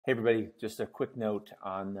Hey everybody, just a quick note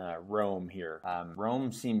on Rome here.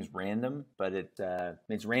 Rome seems random, but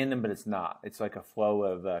it's random, but it's not. It's like a flow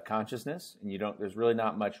of consciousness, and there's really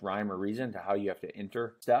not much rhyme or reason to how you have to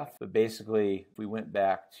enter stuff. But basically, if we went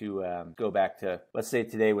back to, go back to, let's say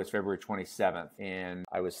today was February 27th, and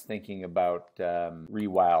I was thinking about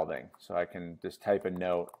rewilding. So I can just type a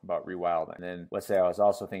note about rewilding. And then let's say I was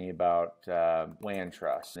also thinking about land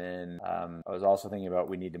trust. And then I was also thinking about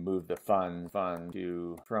we need to move the fund from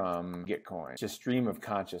Gitcoin. Just stream of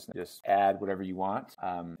consciousness. Just add whatever you want.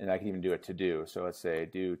 And I can even do a to-do. So let's say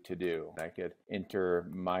do to-do. I could enter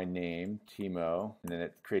my name, Timo, and then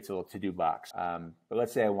it creates a little to-do box. But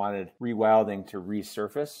let's say I wanted rewilding to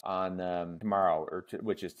resurface on tomorrow,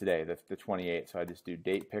 which is today, the 28th. So I just do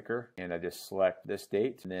date picker, and I just select this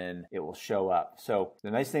date, and then it will show up. So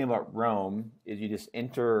the nice thing about Rome is you just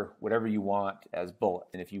enter whatever you want as bullet.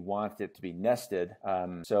 And if you want it to be nested,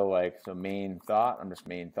 so main thought, I'm just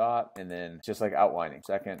main thought, and then just like outlining,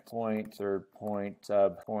 second point, third point,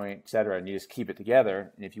 sub point, etc. And you just keep it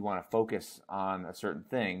together. And if you want to focus on a certain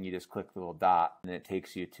thing, you just click the little dot, and it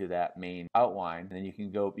takes you to that main outline. And then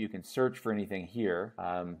you can search for anything here.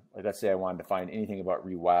 Like let's say I wanted to find anything about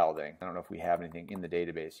rewilding. I don't know if we have anything in the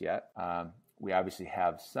database yet. We obviously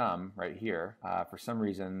have some right here. For some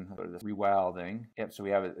reason, go to this rewilding. Yep, so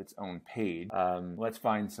we have its own page. Let's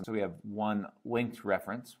find some. So we have one linked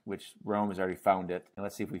reference, which Rome has already found it. And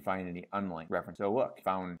let's see if we find any unlinked reference. So look,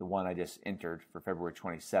 found the one I just entered for February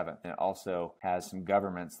 27th. And it also has some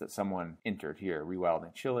governments that someone entered here,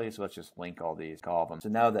 rewilding Chile. So let's just link all these, call them. So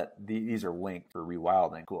now that these are linked for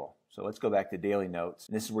rewilding, cool. So let's go back to daily notes.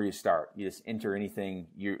 And this is where you start. You just enter anything,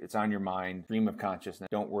 it's on your mind, stream of consciousness.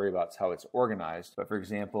 Don't worry about how it's organized. But for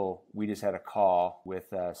example, we just had a call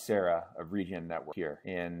with Sarah of Regen Network here.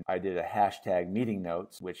 And I did a hashtag meeting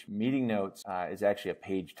notes, which meeting notes is actually a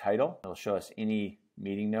page title. It'll show us any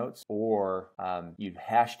meeting notes, or you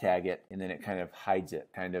hashtag it and then it kind of hides it,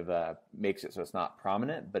 kind of makes it so it's not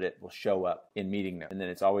prominent, but it will show up in meeting notes. And then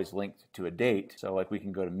it's always linked to a date. So like we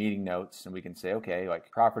can go to meeting notes and we can say, okay, like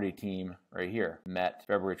property team right here met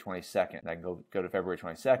February 22nd. And I can go to February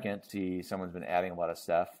 22nd, see someone's been adding a lot of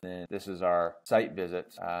stuff. And this is our site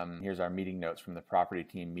visits. Here's our meeting notes from the property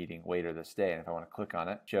team meeting later this day. And if I want to click on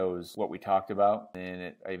it, it shows what we talked about.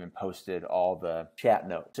 And I even posted all the chat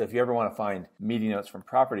notes. So if you ever want to find meeting notes from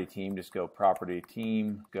property team, just go property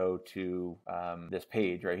team, go to this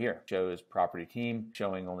page right here. Shows property team,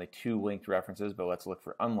 showing only 2 linked references, but let's look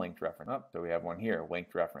for unlinked reference. Oh, so we have one here,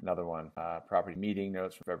 linked reference. Another one, property meeting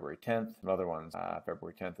notes from February 10th. Some other ones,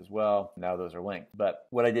 February 10th as well. Now those are linked. But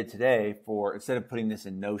what I did today, instead of putting this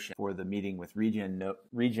in Notion for the meeting with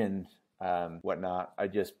Regen whatnot, I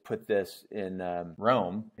just put this in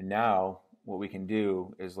Rome, and now what we can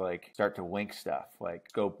do is like start to link stuff like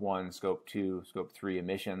scope 1, scope 2, scope 3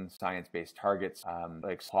 emissions, science-based targets.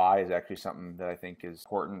 Like supply is actually something that I think is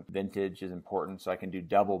important. Vintage is important, so I can do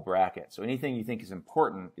double bracket. So anything you think is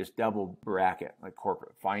important, just double bracket. Like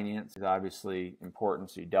corporate finance is obviously important,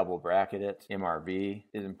 so you double bracket it. MRV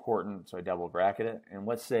is important, so I double bracket it. And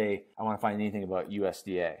let's say I want to find anything about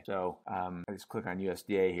USDA. So I just click on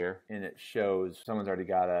USDA here, and it shows someone's already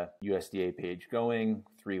got a USDA page going.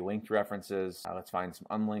 3 linked references. Let's find some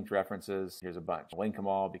unlinked references. Here's a bunch. Link them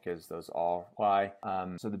all because those all apply.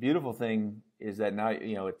 So the beautiful thing is that now,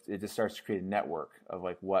 it just starts to create a network of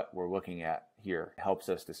like what we're looking at here. It helps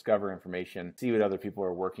us discover information, see what other people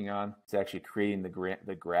are working on. It's actually creating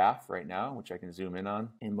the graph right now, which I can zoom in on.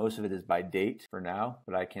 And most of it is by date for now,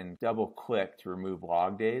 but I can double click to remove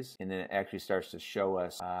log days. And then it actually starts to show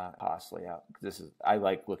us cost layout. I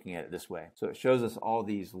like looking at it this way. So it shows us all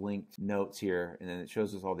these linked notes here, and then it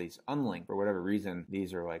shows us all these unlinked. For whatever reason,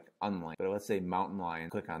 these are like unlinked. But let's say mountain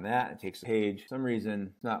lion, click on that, it takes a page. For some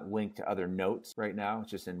reason, it's not linked to other notes right now.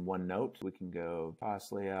 It's just in one note. We can go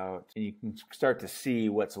cost layout, and you can start to see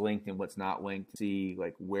what's linked and what's not linked. See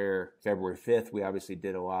like where February 5th, we obviously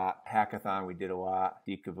did a lot. Hackathon, we did a lot.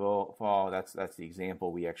 Fall, that's the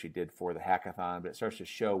example we actually did for the hackathon, but it starts to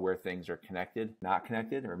show where things are connected, not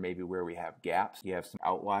connected, or maybe where we have gaps. You have some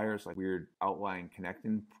outliers, like weird outlying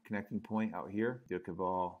connecting point out here.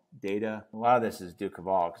 Dukeval data. A lot of this is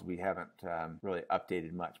Dukeval because we haven't really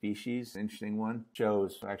updated much. Species, interesting one.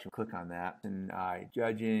 Shows, so actually click on that. And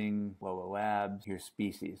judging, Lola Labs, here's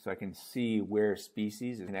species. So I can see where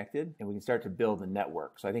species is connected, and we can start to build a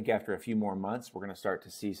network. So I think after a few more months, we're going to start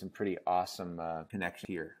to see some pretty awesome connections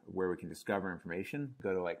here where we can discover information.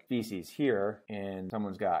 Go to like species here, and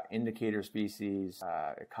someone's got indicator species,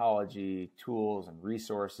 ecology, tools and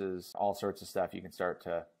resources, all sorts of stuff you can start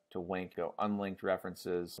to to link, go unlinked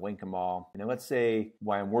references, link them all. And then let's say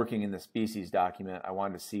while I'm working in the species document, I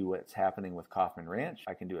wanted to see what's happening with Kaufman Ranch.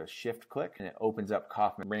 I can do a shift click and it opens up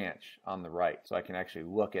Kaufman Ranch on the right. So I can actually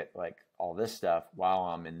look at like all this stuff while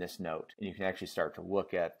I'm in this note. And you can actually start to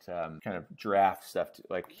look at kind of draft stuff,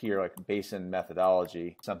 like here, like BASIN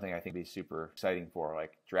methodology, something I think would be super exciting for,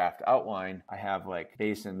 like draft outline. I have like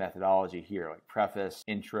BASIN methodology here, like preface,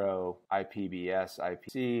 intro, IPBS,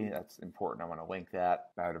 IPC. That's important. I want to link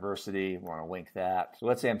that. Biodiversity, I want to link that. So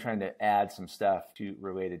let's say I'm trying to add some stuff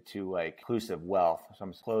related to like inclusive wealth. So I'm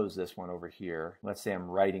going to close this one over here. Let's say I'm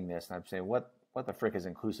writing this and I'm saying, what the frick is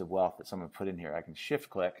inclusive wealth that someone put in here? I can shift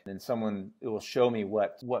click and then it will show me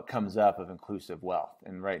what comes up of inclusive wealth.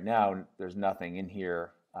 And right now there's nothing in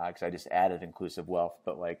here because I just added inclusive wealth,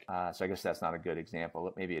 but like, so I guess that's not a good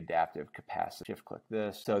example. Maybe adaptive capacity. Shift click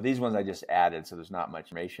this. So these ones I just added, so there's not much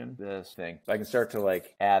information. This thing. So I can start to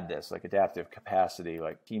like add this, like adaptive capacity,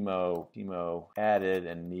 like Timo added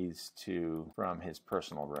and needs to from his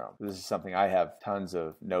personal room. This is something I have tons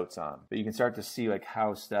of notes on, but you can start to see like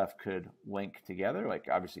how stuff could link together. Like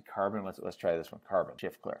obviously carbon, let's try this one, carbon.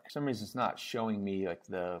 Shift click. For some reason it's not showing me like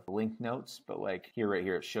the linked notes, but like right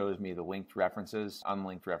here, it shows me the linked references,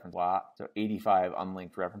 unlinked reference lot. So 85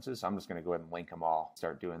 unlinked references. So I'm just going to go ahead and link them all.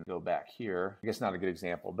 Go back here. I guess not a good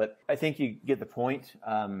example, but I think you get the point.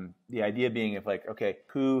 The idea being if like, okay,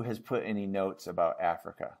 who has put any notes about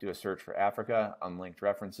Africa? Do a search for Africa, unlinked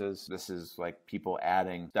references. This is like people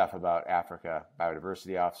adding stuff about Africa,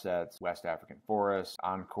 biodiversity offsets, West African forests,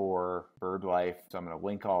 encore, bird life. So I'm going to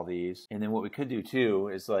link all these. And then what we could do too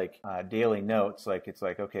is like daily notes. Like it's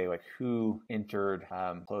like, okay, like who entered,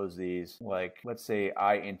 close these. Like let's say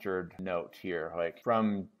I entered note here, like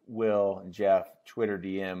from Will and Jeff, Twitter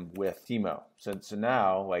DM with Timo. So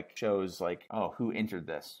now like shows like, oh, who entered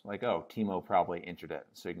this? Like, oh, Timo probably entered it.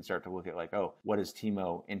 So you can start to look at like, oh, what is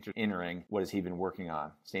Timo entering? What has he been working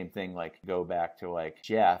on? Same thing, like go back to like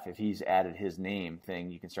Jeff, if he's added his name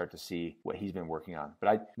thing, you can start to see what he's been working on.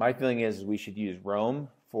 But my feeling is we should use Roam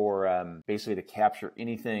for basically to capture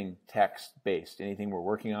anything text-based, anything we're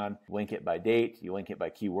working on, link it by date, you link it by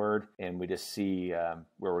keyword, and we just see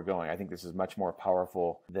where we're going. I think this is much more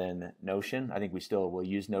powerful than Notion. I think we still will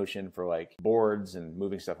use Notion for like boards and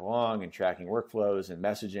moving stuff along and tracking workflows and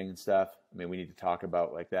messaging and stuff. I mean, we need to talk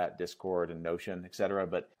about like that, Discord and Notion, etc.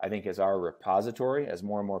 But I think as our repository, as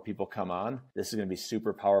more and more people come on, this is going to be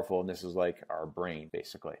super powerful, and this is like our brain,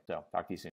 basically. So talk to you soon.